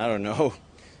mean, I don't know.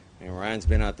 I mean, Ryan's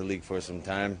been out the league for some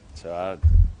time, so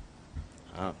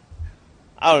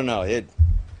I don't know.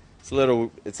 It's a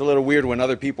little weird when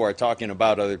other people are talking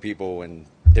about other people when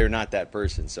they're not that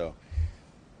person. So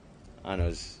I don't know.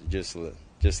 It's just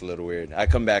a little weird. I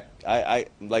come back. I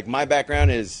like my background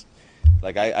is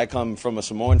like I come from a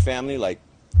Samoan family. Like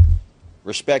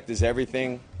respect is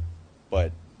everything,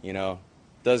 but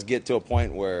does get to a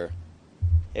point where,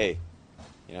 hey,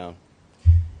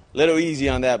 little easy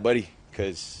on that, buddy,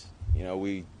 because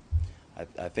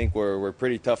I think we're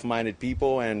pretty tough-minded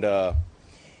people, and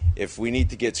if we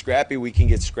need to get scrappy, we can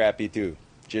get scrappy too.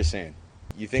 Just saying.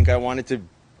 You think I wanted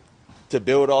to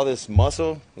build all this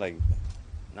muscle? Like,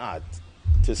 nah.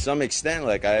 To some extent,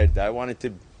 like I wanted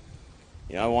to,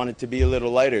 I wanted to be a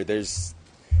little lighter. There's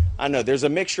a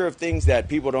mixture of things that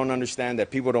people don't understand,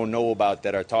 that people don't know about,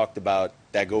 that are talked about,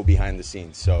 that go behind the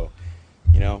scenes. So,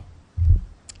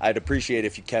 I'd appreciate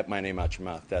if you kept my name out your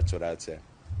mouth. That's what I'd say.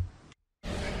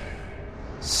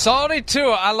 Salty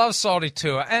Tua. I love Salty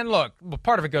Tua. And look,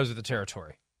 part of it goes with the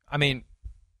territory. I mean,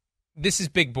 this is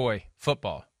big boy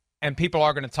football, and people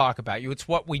are going to talk about you. It's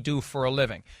what we do for a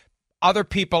living. Other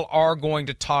people are going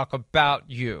to talk about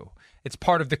you. It's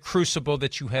part of the crucible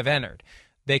that you have entered.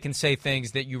 They can say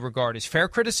things that you regard as fair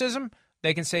criticism.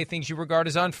 They can say things you regard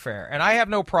as unfair. And I have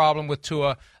no problem with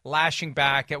Tua lashing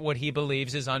back at what he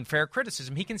believes is unfair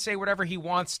criticism. He can say whatever he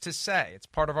wants to say. It's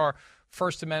part of our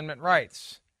First Amendment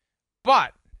rights.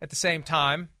 But at the same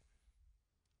time,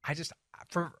 it's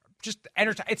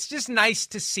just nice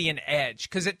to see an edge,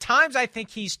 because at times I think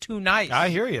he's too nice. I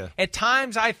hear you. At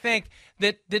times I think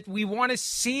that we want to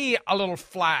see a little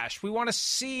flash. We want to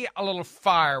see a little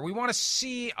fire. We want to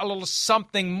see a little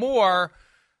something more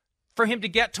for him to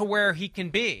get to where he can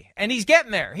be. And he's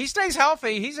getting there. He stays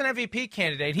healthy. He's an MVP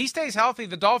candidate. He stays healthy.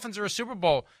 The Dolphins are a Super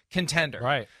Bowl contender.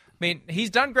 Right. I mean, he's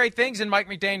done great things in Mike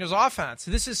McDaniel's offense.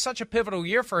 This is such a pivotal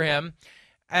year for him.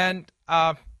 And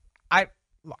I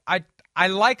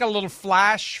like a little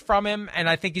flash from him, and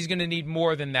I think he's going to need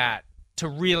more than that to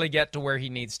really get to where he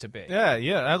needs to be.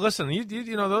 Yeah. Listen,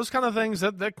 you know, those kind of things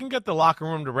that can get the locker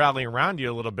room to rally around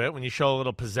you a little bit when you show a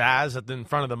little pizzazz in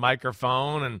front of the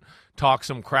microphone and talk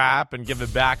some crap and give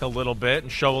it back a little bit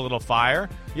and show a little fire.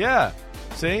 Yeah.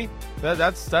 See?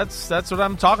 That's what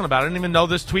I'm talking about. I didn't even know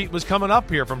this tweet was coming up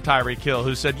here from Tyreek Hill,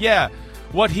 who said, yeah,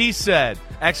 what he said,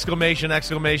 exclamation,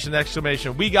 exclamation,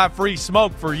 exclamation. We got free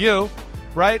smoke for you,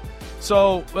 right?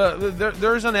 So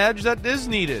there's an edge that is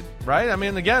needed, right? I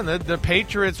mean, again, the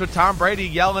Patriots with Tom Brady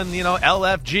yelling, you know,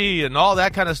 LFG and all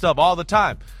that kind of stuff all the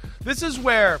time. This is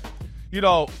where, you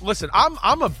know, listen,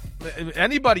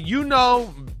 anybody, you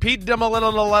know, Pete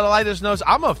Demolitis knows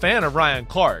I'm a fan of Ryan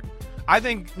Clark. I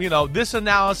think, you know, this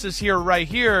analysis here right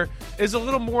here is a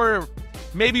little more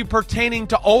maybe pertaining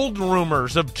to old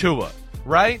rumors of Tua,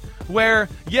 right? Where,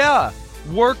 yeah,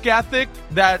 work ethic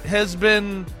that has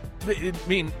been, I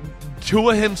mean,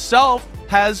 Tua himself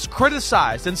has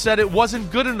criticized and said it wasn't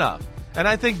good enough. And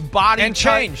I think body and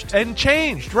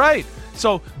changed, right?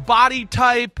 So body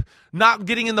type, not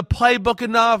getting in the playbook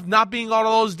enough, not being all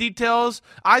of those details,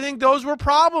 I think those were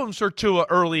problems for Tua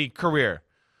early career.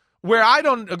 Where I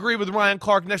don't agree with Ryan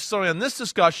Clark necessarily on this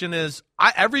discussion is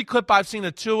every clip I've seen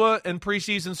of Tua in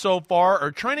preseason so far or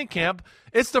training camp,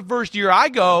 it's the first year I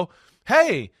go,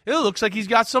 hey, it looks like he's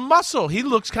got some muscle. He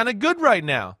looks kind of good right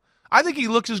now. I think he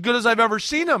looks as good as I've ever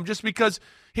seen him just because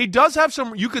he does have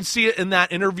some – you can see it in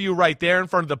that interview right there in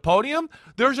front of the podium.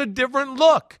 There's a different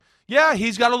look. Yeah,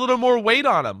 he's got a little more weight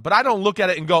on him, but I don't look at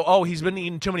it and go, oh, he's been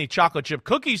eating too many chocolate chip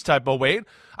cookies type of weight.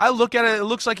 I look at it, it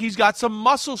looks like he's got some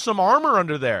muscle, some armor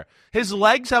under there. His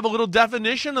legs have a little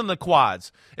definition in the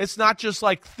quads. It's not just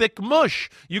like thick mush.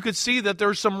 You could see that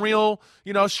there's some real,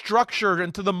 you know, structure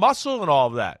into the muscle and all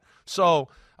of that. So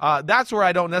that's where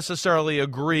I don't necessarily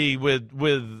agree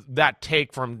with that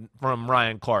take from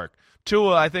Ryan Clark.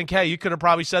 Tua, I think, hey, you could have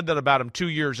probably said that about him 2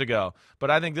 years ago. But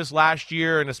I think this last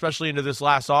year and especially into this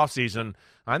last offseason,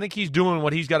 I think he's doing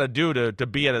what he's got to do to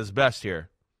be at his best here.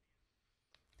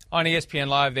 On ESPN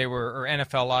Live, or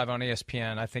NFL Live on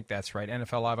ESPN, I think that's right,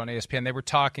 NFL Live on ESPN, they were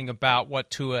talking about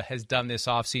what Tua has done this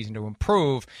offseason to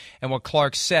improve, and what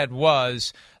Clark said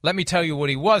was, let me tell you what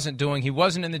he wasn't doing. He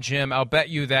wasn't in the gym. I'll bet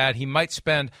you that. He might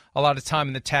spend a lot of time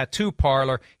in the tattoo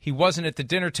parlor. He wasn't at the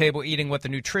dinner table eating what the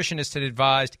nutritionist had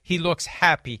advised. He looks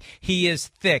happy. He is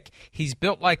thick. He's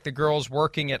built like the girls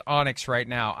working at Onyx right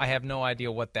now. I have no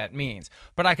idea what that means.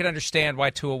 But I could understand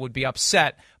why Tua would be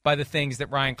upset by the things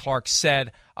that Ryan Clark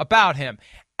said about him.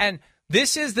 And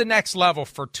this is the next level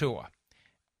for Tua.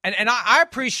 And I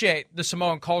appreciate the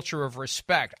Samoan culture of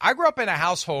respect. I grew up in a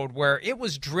household where it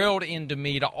was drilled into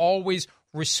me to always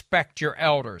respect your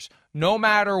elders, no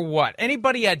matter what.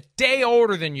 Anybody a day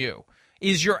older than you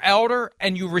is your elder,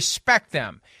 and you respect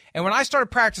them. And when I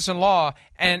started practicing law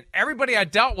and everybody I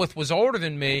dealt with was older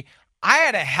than me, I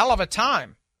had a hell of a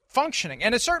time functioning.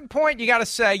 And at a certain point, you got to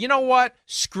say, you know what?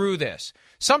 Screw this.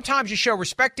 Sometimes you show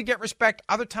respect to get respect.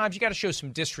 Other times you got to show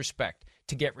some disrespect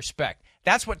to get respect.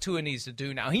 That's what Tua needs to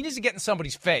do now. He needs to get in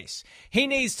somebody's face. He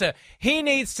needs to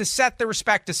set the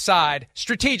respect aside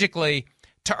strategically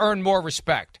to earn more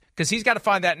respect, because he's got to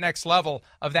find that next level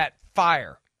of that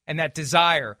fire and that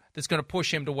desire that's going to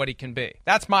push him to what he can be.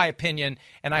 That's my opinion,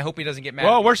 and I hope he doesn't get mad.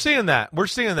 Well, we're seeing that.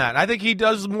 I think he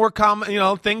does more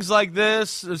things like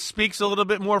this, speaks a little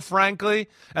bit more frankly,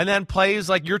 and then plays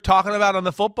like you're talking about on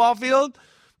the football field.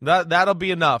 That'll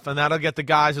be enough, and that'll get the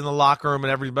guys in the locker room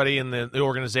and everybody in the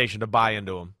organization to buy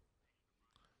into him.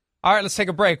 All right, let's take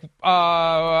a break.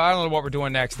 I don't know what we're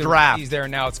doing next. The draft. He's there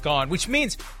now. It's gone, which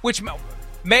we're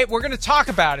going to talk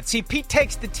about it. See, Pete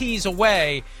takes the tease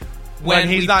away. when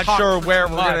he's not sure where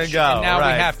we're going to go. And now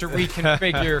right. we have to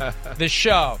reconfigure the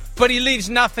show. But he leaves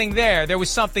nothing there. There was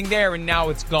something there, and now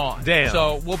it's gone. Damn.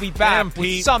 So we'll be back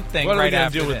with something what are right we gonna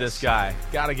after do with this guy?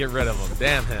 Got to get rid of him.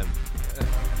 Damn him.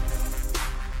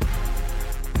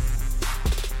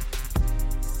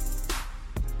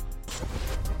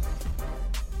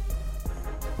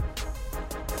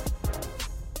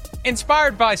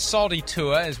 Inspired by Salty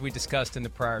Tua, as we discussed in the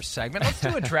prior segment, let's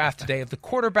do a draft today of the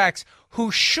quarterbacks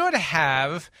who should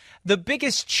have the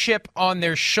biggest chip on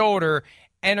their shoulder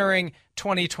entering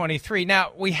 2023.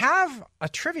 Now, we have a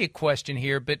trivia question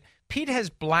here, but Pete has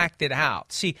blacked it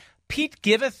out. See, Pete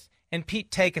giveth and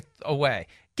Pete taketh away.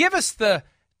 Give us the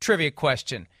trivia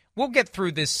question. We'll get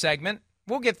through this segment.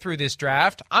 We'll get through this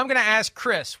draft. I'm going to ask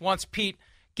Chris once Pete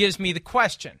gives me the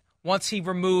question, once he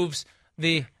removes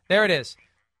the – there it is.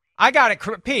 I got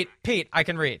it. Pete, I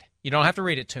can read. You don't have to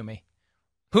read it to me.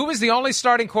 Who was the only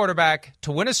starting quarterback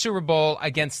to win a Super Bowl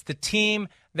against the team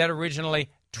that originally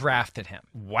drafted him?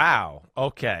 Wow.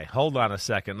 Okay. Hold on a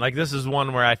second. Like, this is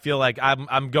one where I feel like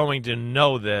I'm going to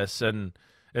know this, and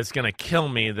it's going to kill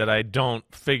me that I don't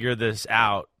figure this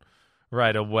out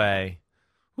right away.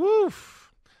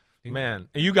 Woof. Man.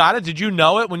 You got it? Did you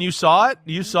know it when you saw it?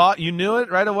 You knew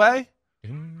it right away?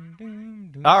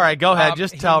 All right, go ahead.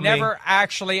 Just tell me. He never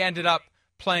actually ended up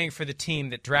playing for the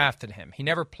team that drafted him. He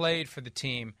never played for the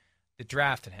team that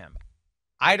drafted him.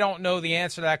 I don't know the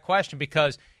answer to that question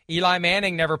because Eli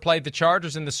Manning never played the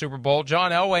Chargers in the Super Bowl. John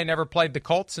Elway never played the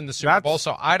Colts in the Super Bowl,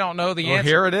 so I don't know the answer.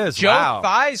 Here it is. Joe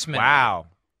Theismann. Wow.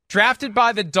 Drafted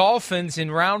by the Dolphins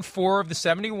in round 4 of the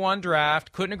 71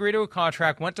 draft, couldn't agree to a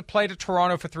contract, went to play to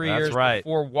Toronto for 3 years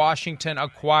before Washington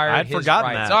acquired his rights.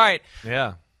 That. All right.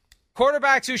 Yeah.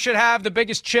 Quarterbacks who should have the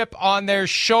biggest chip on their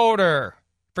shoulder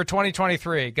for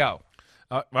 2023. Go.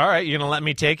 All right, you're going to let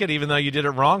me take it even though you did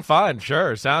it wrong? Fine,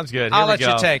 sure, sounds good. I'll let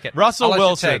you take it. Russell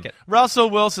Wilson. Russell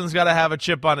Wilson's got to have a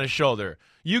chip on his shoulder.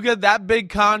 You get that big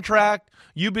contract,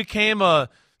 you became a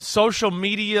social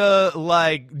media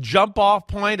jump-off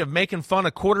point of making fun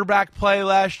of quarterback play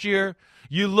last year.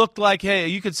 You looked like, hey,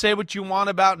 you could say what you want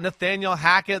about Nathaniel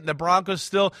Hackett and the Broncos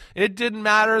still. It didn't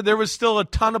matter. There was still a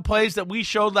ton of plays that we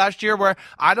showed last year where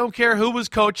I don't care who was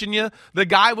coaching you. The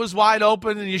guy was wide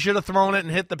open, and you should have thrown it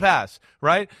and hit the pass,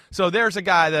 right? So there's a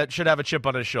guy that should have a chip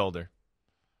on his shoulder.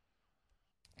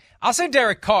 I'll say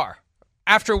Derek Carr.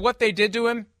 After what they did to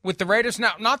him with the Raiders,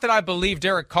 now, not that I believe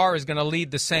Derek Carr is going to lead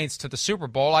the Saints to the Super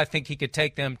Bowl. I think he could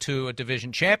take them to a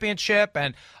division championship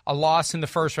and a loss in the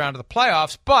first round of the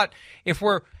playoffs. But if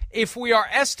we are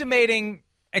estimating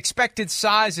expected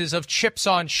sizes of chips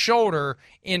on shoulder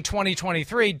in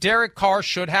 2023, Derek Carr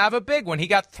should have a big one. He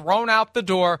got thrown out the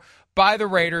door by the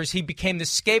Raiders. He became the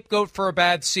scapegoat for a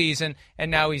bad season, and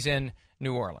now he's in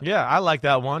New Orleans. Yeah, I like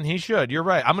that one. He should. You're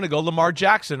right. I'm going to go Lamar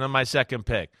Jackson on my second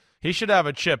pick. He should have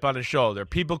a chip on his shoulder.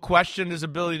 People questioned his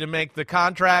ability to make the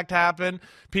contract happen.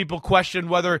 People questioned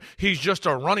whether he's just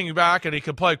a running back and he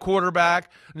can play quarterback.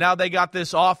 Now they got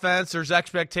this offense. There's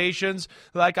expectations.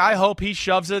 I hope he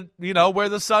shoves it, where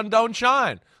the sun don't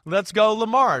shine. Let's go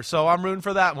Lamar. So I'm rooting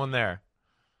for that one there.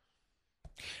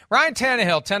 Ryan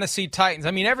Tannehill, Tennessee Titans.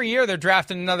 I mean, every year they're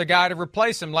drafting another guy to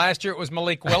replace him. Last year it was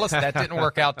Malik Willis. That didn't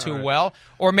work out too well.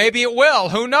 Or maybe it will.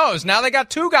 Who knows? Now they got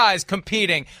two guys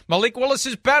competing. Malik Willis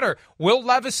is better. Will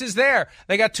Levis is there.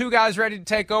 They got two guys ready to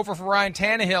take over for Ryan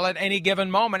Tannehill at any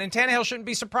given moment. And Tannehill shouldn't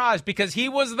be surprised because he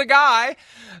was the guy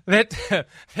that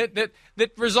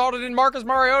resulted in Marcus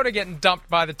Mariota getting dumped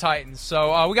by the Titans.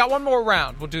 So we got one more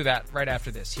round. We'll do that right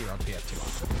after this here on PFT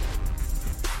Live.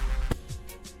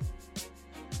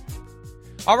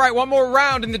 All right, one more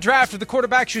round in the draft of the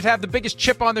quarterback should have the biggest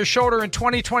chip on their shoulder in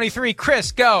 2023.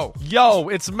 Chris, go. Yo,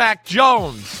 it's Mac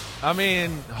Jones. I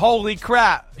mean, holy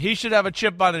crap. He should have a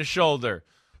chip on his shoulder.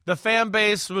 The fan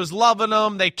base was loving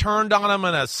him. They turned on him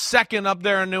in a second up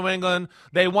there in New England.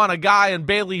 They want a guy in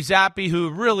Bailey Zappi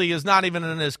who really is not even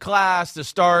in his class to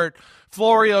start.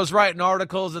 Florio's writing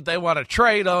articles that they want to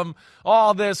trade him.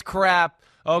 All this crap.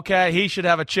 Okay, he should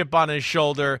have a chip on his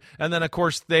shoulder. And then, of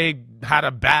course, they had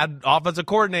a bad offensive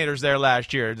coordinators there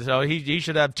last year. So he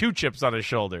should have two chips on his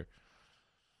shoulder.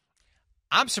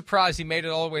 I'm surprised he made it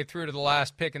all the way through to the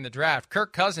last pick in the draft.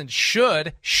 Kirk Cousins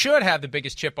should have the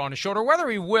biggest chip on his shoulder. Whether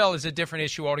he will is a different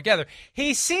issue altogether.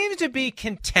 He seems to be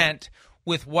content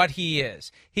with what he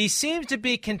is. He seems to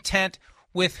be content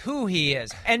with who he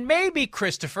is. And maybe,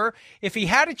 Christopher, if he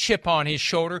had a chip on his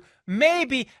shoulder,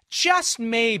 maybe, just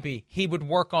maybe, he would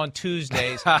work on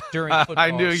Tuesdays during football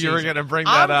I knew season. you were going to bring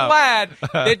that up. I'm glad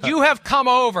that you have come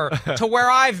over to where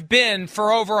I've been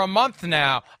for over a month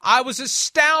now. I was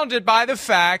astounded by the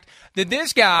fact that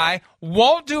this guy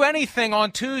won't do anything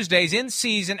on Tuesdays in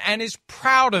season and is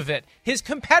proud of it. His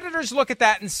competitors look at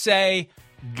that and say,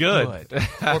 good.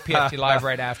 More PFT Live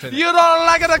right after this. You don't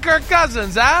like it, a Kirk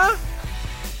Cousins, huh?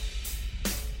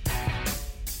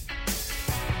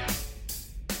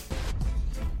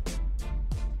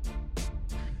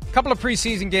 Couple of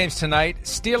preseason games tonight.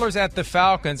 Steelers at the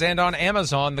Falcons, and on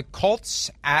Amazon, the Colts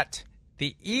at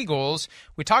the Eagles.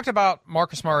 We talked about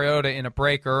Marcus Mariota in a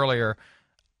break earlier.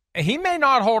 He may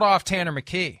not hold off Tanner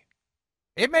McKee.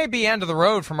 It may be end of the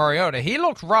road for Mariota. He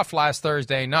looked rough last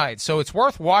Thursday night, so it's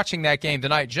worth watching that game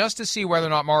tonight just to see whether or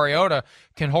not Mariota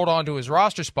can hold on to his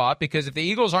roster spot, because if the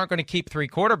Eagles aren't going to keep three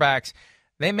quarterbacks,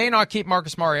 they may not keep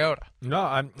Marcus Mariota.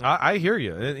 No, I hear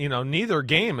you. You know, neither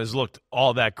game has looked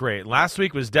all that great. Last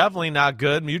week was definitely not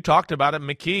good. You talked about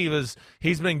it.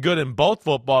 He's been good in both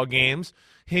football games.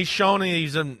 He's shown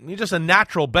he's just a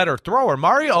natural better thrower.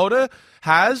 Mariota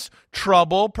has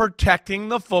trouble protecting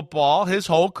the football his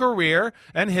whole career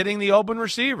and hitting the open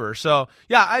receiver. So,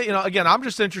 yeah, I'm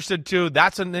just interested too.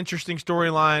 That's an interesting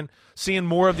storyline, seeing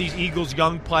more of these Eagles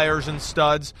young players and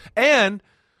studs. And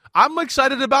I'm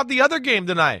excited about the other game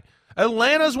tonight.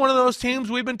 Atlanta's one of those teams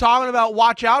we've been talking about,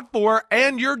 watch out for,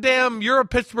 and you're a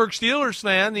Pittsburgh Steelers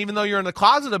fan, even though you're in the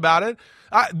closet about it.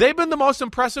 They've been the most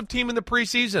impressive team in the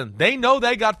preseason. They know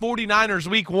they got 49ers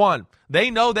week 1. They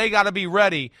know they got to be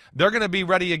ready. They're going to be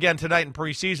ready again tonight in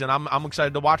preseason. I'm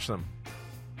excited to watch them.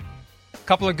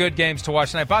 Couple of good games to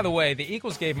watch tonight. By the way, the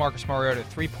Eagles gave Marcus Mariota a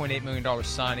 $3.8 million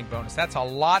signing bonus. That's a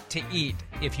lot to eat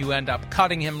if you end up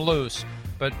cutting him loose.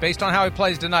 But based on how he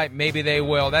plays tonight, maybe they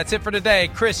will. That's it for today.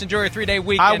 Chris, enjoy your 3-day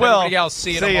weekend. I will. Everybody else,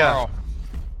 see you tomorrow.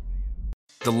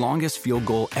 The longest field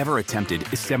goal ever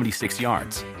attempted is 76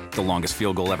 yards. The longest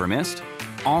field goal ever missed?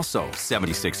 Also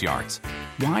 76 yards.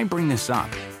 Why bring this up?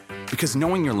 Because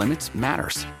knowing your limits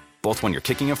matters, both when you're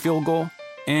kicking a field goal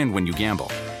and when you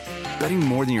gamble. Betting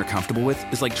more than you're comfortable with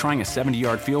is like trying a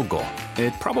 70-yard field goal.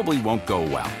 It probably won't go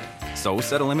well. So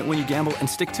set a limit when you gamble and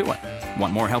stick to it.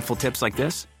 Want more helpful tips like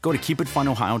this? Go to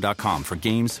keepitfunohio.com for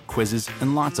games, quizzes,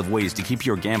 and lots of ways to keep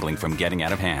your gambling from getting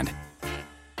out of hand.